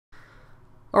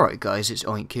Alright guys, it's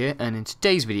Oink here, and in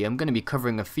today's video I'm going to be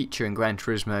covering a feature in Gran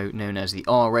Turismo known as the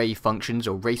RA functions,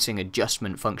 or Racing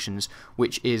Adjustment Functions,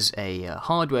 which is a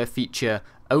hardware feature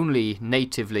only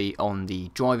natively on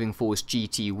the Driving Force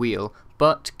GT wheel,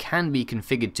 but can be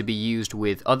configured to be used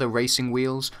with other racing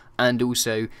wheels and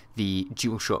also the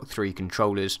DualShock 3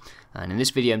 controllers. And in this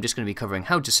video I'm just going to be covering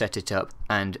how to set it up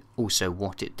and also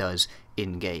what it does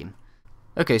in-game.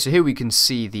 Okay, so here we can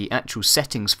see the actual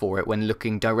settings for it when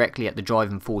looking directly at the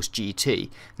Driving Force GT.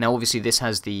 Now obviously this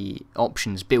has the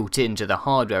options built into the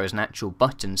hardware as an actual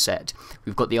button set.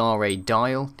 We've got the RA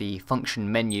dial, the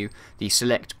function menu, the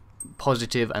select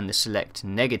positive and the select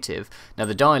negative. Now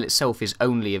the dial itself is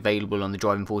only available on the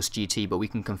Driving Force GT, but we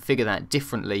can configure that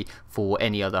differently for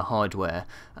any other hardware.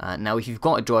 Now if you've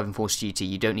got a Driving Force GT,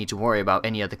 you don't need to worry about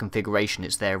any other configuration,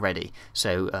 it's there ready.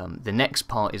 So the next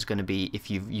part is going to be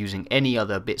if you're using any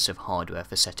other bits of hardware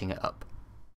for setting it up.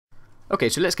 Okay,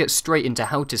 so let's get straight into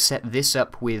how to set this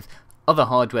up with other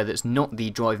hardware that's not the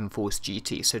Driving Force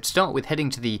GT. So to start with, heading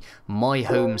to the My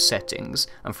Home settings,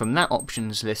 and from that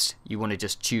options list you want to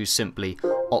just choose simply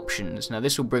options. Now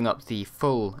this will bring up the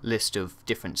full list of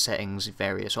different settings,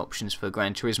 various options for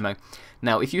Gran Turismo.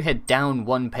 Now if you head down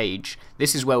one page,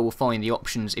 this is where we'll find the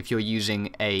options if you're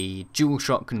using a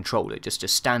DualShock controller, just a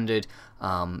standard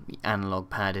analog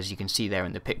pad as you can see there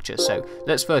in the picture. So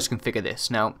let's first configure this.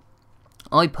 Now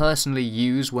I personally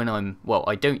use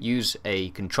I don't use a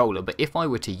controller, but if I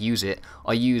were to use it,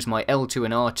 I use my L2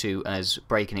 and R2 as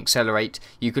brake and accelerate.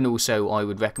 You can also, I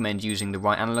would recommend using the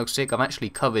right analog stick. I've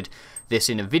actually covered this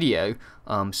in a video,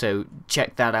 so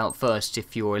check that out first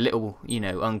if you're a little,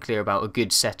 unclear about a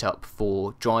good setup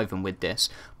for driving with this.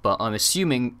 But I'm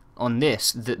assuming on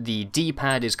this that the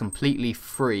D-pad is completely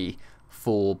free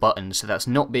for buttons, so that's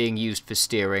not being used for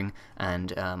steering,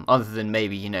 and other than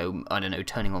maybe, I don't know,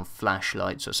 turning on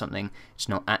flashlights or something, it's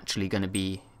not actually going to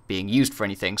be being used for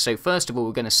anything. So first of all,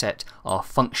 we're going to set our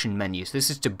function menu. So this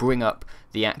is to bring up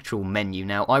the actual menu.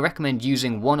 Now I recommend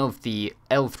using one of the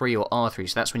L3 or R3,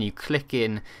 so that's when you click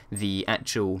in the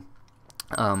actual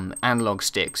analog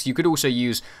sticks. You could also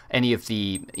use any of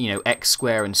the X,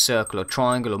 square and circle or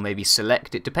triangle, or maybe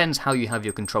select. It depends how you have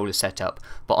your controller set up,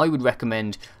 but I would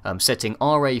recommend setting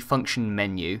RA function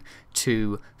menu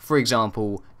to, for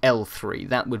example, L3.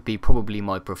 That would be probably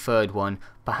my preferred one,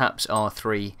 perhaps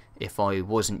R3 if I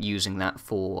wasn't using that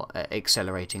for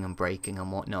accelerating and braking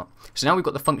and whatnot. So now we've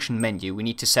got the function menu, we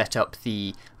need to set up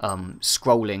the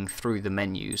scrolling through the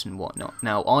menus and whatnot.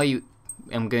 Now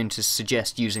I'm going to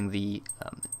suggest using the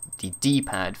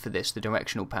D-pad for this, the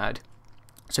directional pad.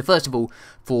 So first of all,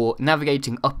 for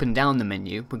navigating up and down the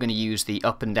menu, we're going to use the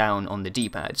up and down on the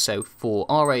D-pad. So for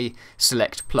RA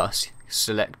select plus,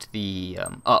 select the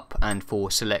up, and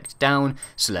for select down,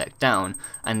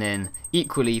 and then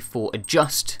equally for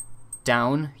adjust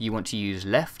down you want to use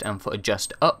left, and for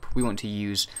adjust up we want to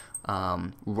use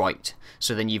right.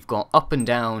 So then you've got up and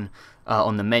down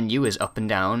on the menu as up and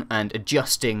down, and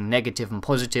adjusting negative and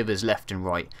positive as left and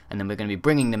right, and then we're going to be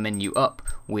bringing the menu up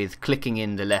with clicking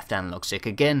in the left analog stick.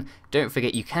 Again, don't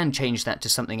forget you can change that to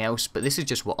something else, but this is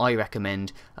just what I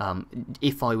recommend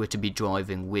if I were to be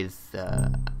driving with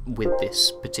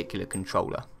this particular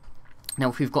controller. Now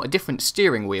if we've got a different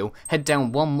steering wheel, head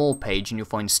down one more page and you'll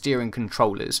find steering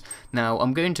controllers. Now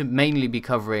I'm going to mainly be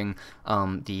covering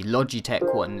the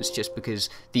Logitech ones, just because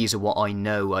these are what I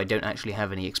know. I don't actually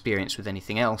have any experience with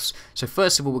anything else. So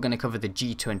first of all we're going to cover the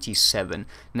G27.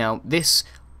 Now this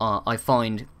I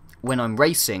find when I'm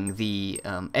racing, the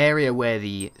area where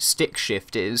the stick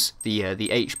shift is,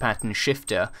 the H pattern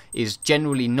shifter, is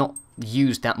generally not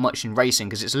used that much in racing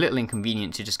because it's a little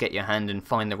inconvenient to just get your hand and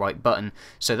find the right button.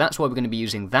 So that's why we're going to be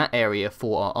using that area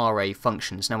for our RA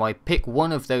functions. Now I pick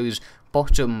one of those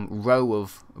bottom row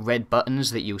of red buttons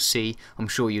that you'll see. I'm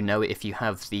sure you know it if you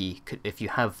have the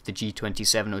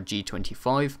G27 or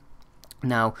G25.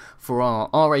 Now for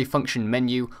our RA function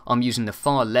menu, I'm using the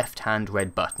far left hand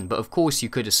red button, but of course you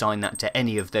could assign that to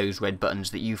any of those red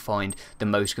buttons that you find the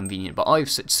most convenient, but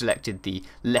I've selected the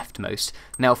leftmost.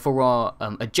 Now for our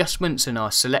adjustments and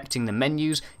our selecting the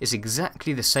menus, is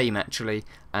exactly the same actually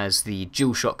as the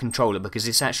DualShock controller, because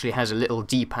this actually has a little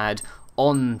D-pad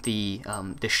on the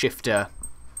shifter,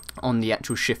 on the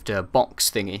actual shifter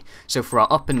box thingy. So for our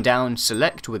up and down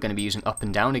select, we're going to be using up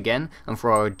and down again, and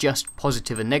for our adjust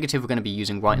positive and negative, we're going to be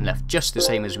using right and left, just the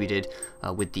same as we did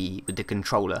with the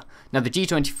controller. Now the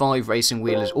G25 racing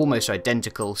wheel is almost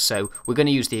identical, so we're going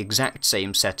to use the exact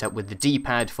same setup with the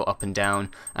D-pad for up and down,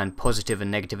 and positive and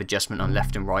negative adjustment on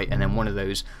left and right, and then one of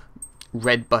those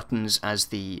red buttons as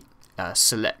the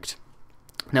select.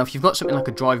 Now if you've got something like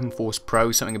a Driving Force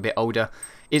Pro, something a bit older,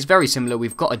 it's very similar.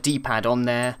 We've got a D-pad on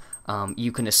there,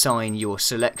 you can assign your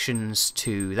selections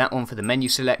to that one for the menu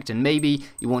select, and maybe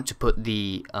you want to put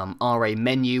the RA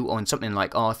menu on something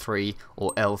like R3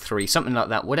 or L3, something like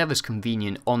that, whatever's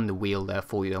convenient on the wheel there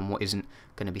for you, and what isn't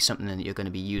going to be something that you're going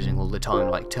to be using all the time,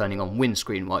 like turning on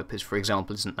windscreen wipers, for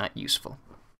example, isn't that useful.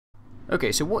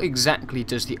 Okay, so what exactly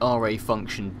does the RA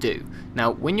function do?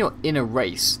 Now, when you're in a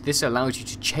race, this allows you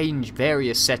to change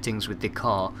various settings with the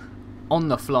car on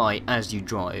the fly as you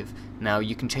drive. Now,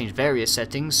 you can change various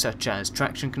settings such as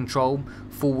traction control,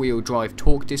 four-wheel drive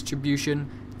torque distribution,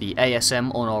 the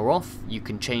ASM on or off, you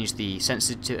can change the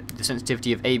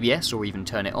sensitivity of ABS or even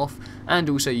turn it off, and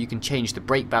also you can change the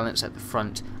brake balance at the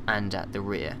front and at the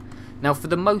rear. Now, for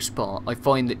the most part, I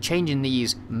find that changing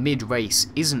these mid-race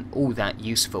isn't all that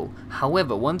useful.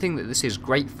 However, one thing that this is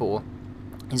great for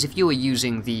is if you are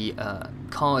using the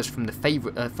cars from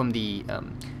the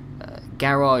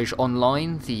garage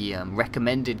online, the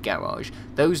recommended garage,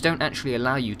 those don't actually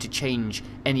allow you to change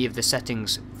any of the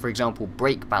settings. For example,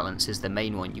 brake balance is the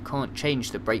main one. You can't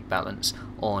change the brake balance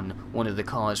on one of the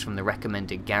cars from the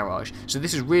recommended garage. So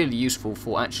this is really useful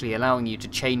for actually allowing you to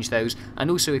change those. And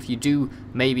also, if you do,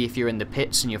 maybe if you're in the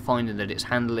pits and you're finding that it's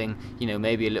handling, you know,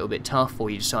 maybe a little bit tough,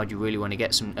 or you decide you really want to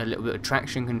get a little bit of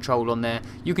traction control on there,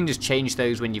 you can just change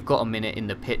those when you've got a minute in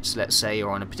the pits, let's say,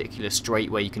 or on a particular straight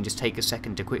where you can just take a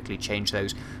second to quickly change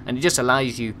those, and it just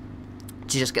allows you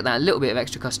to just get that little bit of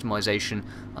extra customization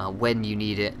when you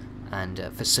need it,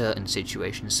 and for certain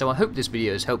situations. So I hope this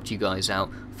video has helped you guys out,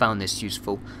 found this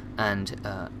useful, and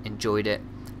enjoyed it,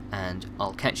 and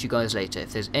I'll catch you guys later.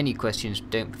 If there's any questions,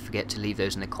 don't forget to leave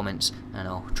those in the comments, and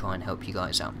I'll try and help you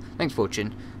guys out. Thanks for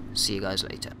watching, see you guys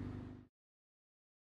later.